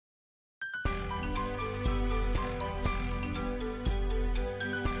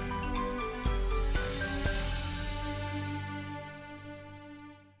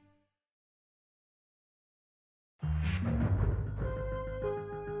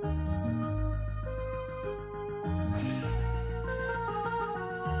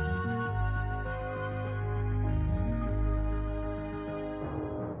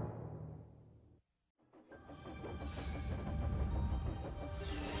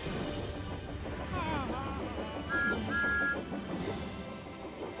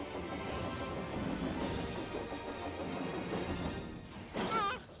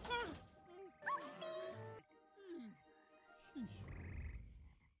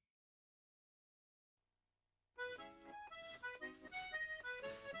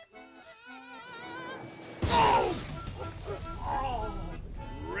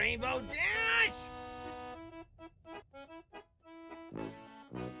Rainbow Dash!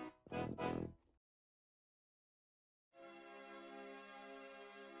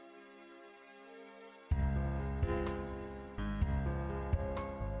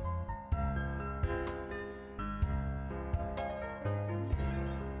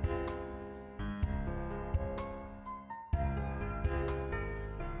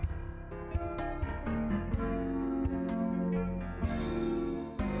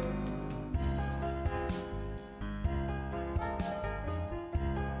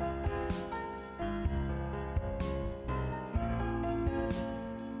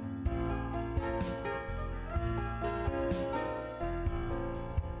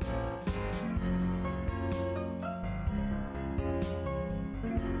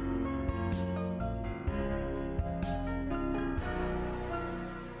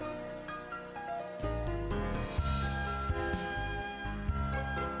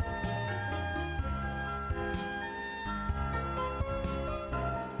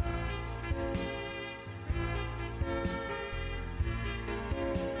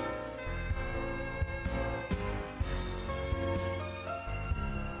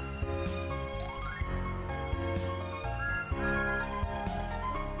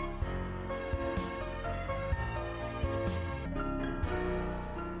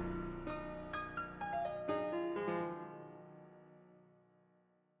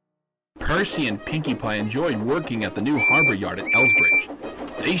 Percy and Pinkie Pie enjoyed working at the new harbor yard at Elsbridge.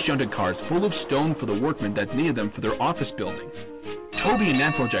 They shunted cars full of stone for the workmen that needed them for their office building. Toby and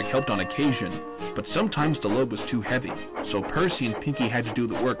Applejack helped on occasion, but sometimes the load was too heavy, so Percy and Pinkie had to do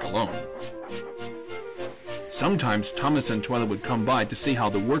the work alone. Sometimes Thomas and Twilight would come by to see how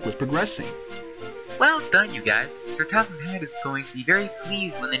the work was progressing. Well done, you guys. Sir Topham Hatt is going to be very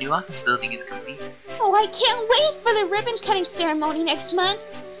pleased when the new office building is complete. Oh, I can't wait for the ribbon cutting ceremony next month.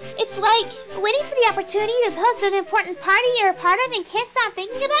 It's like waiting for the opportunity to host an important party you're a part of and can't stop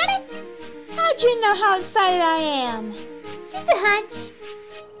thinking about it? How'd you know how excited I am? Just a hunch.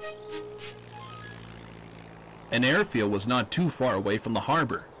 An airfield was not too far away from the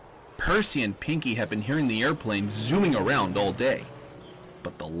harbor. Percy and Pinkie had been hearing the airplane zooming around all day.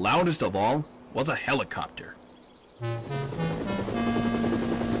 But the loudest of all was a helicopter.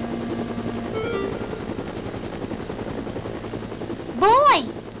 Boy,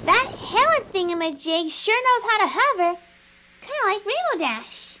 that heli thingamajig sure knows how to hover. Kinda like Rainbow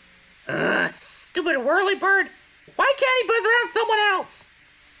Dash. Stupid whirlybird! Why can't he buzz around someone else?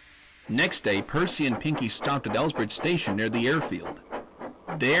 Next day, Percy and Pinkie stopped at Elsbridge Station near the airfield.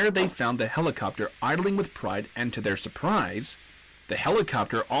 There they found the helicopter idling with pride, and to their surprise, the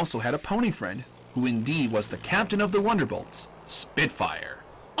helicopter also had a pony friend, who indeed was the captain of the Wonderbolts, Spitfire.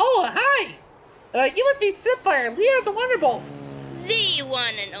 Oh, hi! You must be Spitfire, leader of the Wonderbolts. The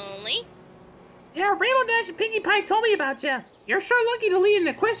one and only. Yeah, Rainbow Dash and Pinkie Pie told me about you. You're sure lucky to lead an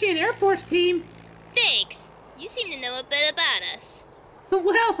Equestrian Air Force team. Thanks. You seem to know a bit about us. Well,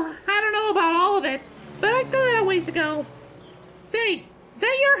 I don't know about all of it, but I still got a ways to go. Say, is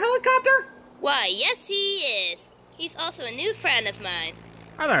that your helicopter? Why, yes he is. He's also a new friend of mine.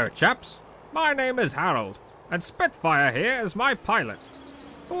 Hello, chaps. My name is Harold, and Spitfire here is my pilot.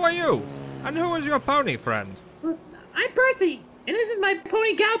 Who are you? And who is your pony friend? I'm Percy, and this is my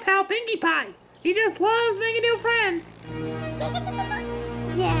pony gal pal Pinkie Pie. She just loves making new friends.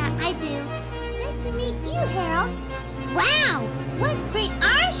 Yeah, I do. Nice to meet you, Harold. Wow, what great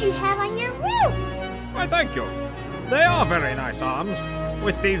arms you have on your roof. Why, thank you. They are very nice arms.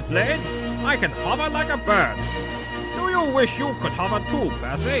 With these blades, I can hover like a bird. Do you wish you could hover too,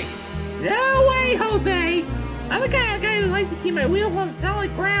 Percy? No way, Jose! I'm the kind of guy who likes to keep my wheels on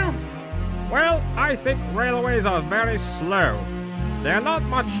solid ground. Well, I think railways are very slow. They're not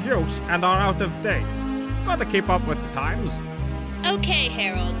much use and are out of date. Gotta keep up with the times. Okay,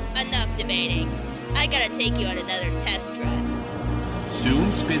 Harold, enough debating. I gotta take you on another test run.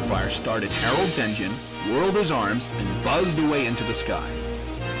 Soon Spitfire started Harold's engine, whirled his arms, and buzzed away into the sky.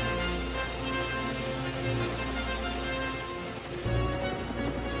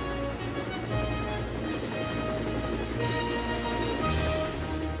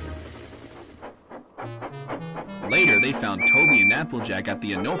 Later, they found Toby and Applejack at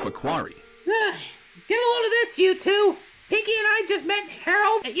the Anofa quarry. Get a load of this, you two. Pinkie and I just met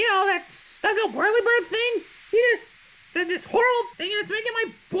Harold. You know, that stuck-up whirlybird thing? He just said this horrible thing and it's making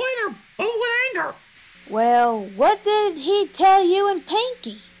my boiler bubble with anger. Well, what did he tell you and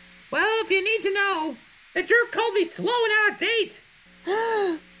Pinkie? Well, if you need to know, the jerk called me slow and out of date.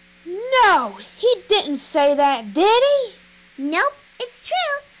 No, he didn't say that, did he? Nope, it's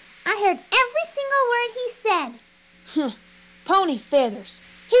true. I heard every single word he said. Pony feathers.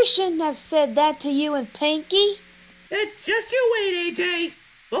 He shouldn't have said that to you and Pinkie. Just you wait, AJ.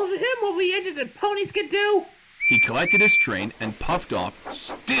 Those are him what we engines and ponies can do. He collected his train and puffed off,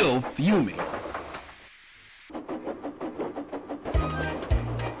 still fuming.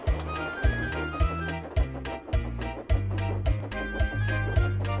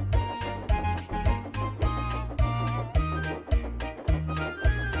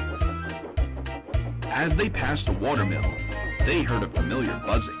 As they passed a watermill, they heard a familiar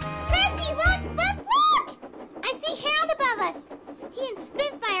buzzing. Percy, look! I see Harold above us. He and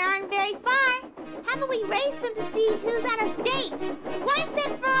Spitfire aren't very far. How about we race them to see who's out of date? Once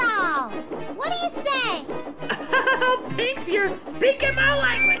and for all. What do you say? Pinks, you're speaking my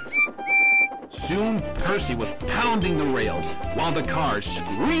language. Soon, Percy was pounding the rails while the cars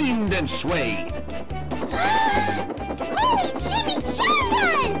screamed and swayed. Holy Jimmy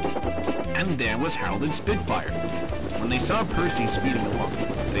Jabas! And there was Harold and Spitfire. When they saw Percy speeding along,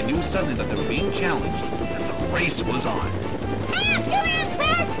 they knew suddenly that they were being challenged, that the race was on. After him,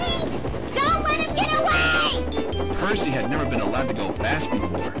 Percy! Don't let him get away! Percy had never been allowed to go fast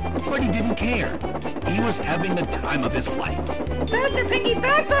before, but he didn't care. He was having the time of his life. Faster, Pinkie,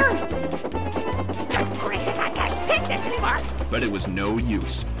 faster! Gracious, I can't take this anymore! But it was no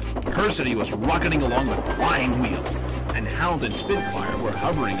use. Percy was rocketing along with flying wheels, and Harold and Spitfire were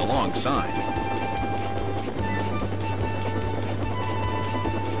hovering alongside.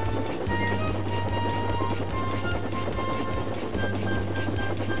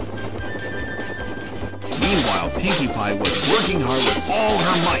 Meanwhile, Pinkie Pie was working hard with all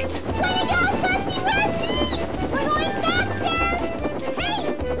her might. Way to go, Percy! We're going faster! Hey,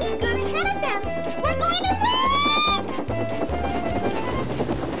 we've got ahead of them! We're going to win!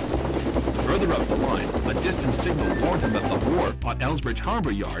 Further up the line, a distant signal warned him that the wharf at Elsbridge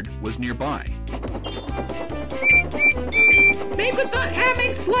Harbor Yard was nearby. Make with the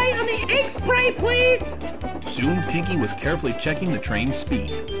amming sleigh on the ink spray, please! Soon, Pinkie was carefully checking the train's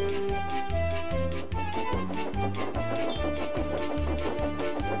speed.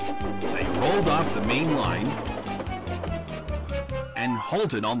 They rolled off the main line and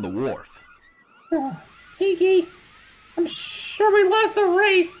halted on the wharf. Pinkie, I'm sure we lost the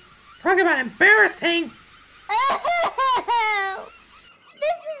race. Talk about embarrassing. Oh,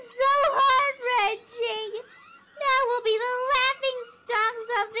 this is so hard, Reggie. Now we'll be the laughing stocks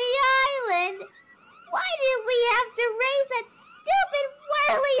of the island. Why did we have to raise that stupid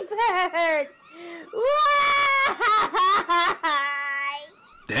whirly bird? Why?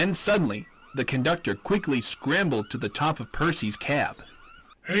 Then suddenly, the conductor quickly scrambled to the top of Percy's cab.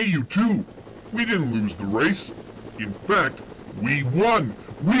 Hey, you two! We didn't lose the race. In fact, we won!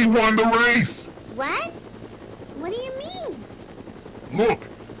 We won the race! What? What do you mean? Look!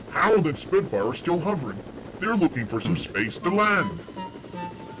 Harold and Spitfire are still hovering. They're looking for some space to land.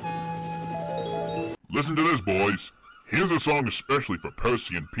 Listen to this, boys. Here's a song especially for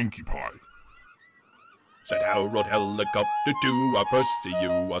Percy and Pinkie Pie. Said Harold Helicopter to our Percy,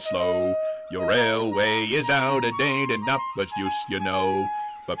 you are slow. Your railway is out of date and not much use, you know.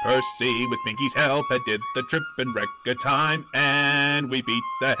 But Percy, with Pinkie's help, had did the trip in record time, and we beat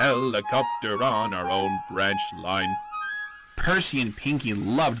the helicopter on our own branch line. Percy and Pinkie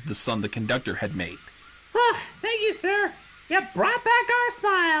loved the song the conductor had made. Ah, thank you, sir. You brought back our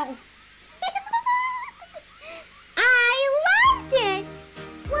smiles. I loved it!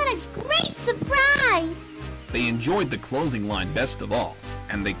 What a great surprise! They enjoyed the closing line best of all,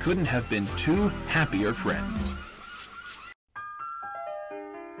 and they couldn't have been two happier friends.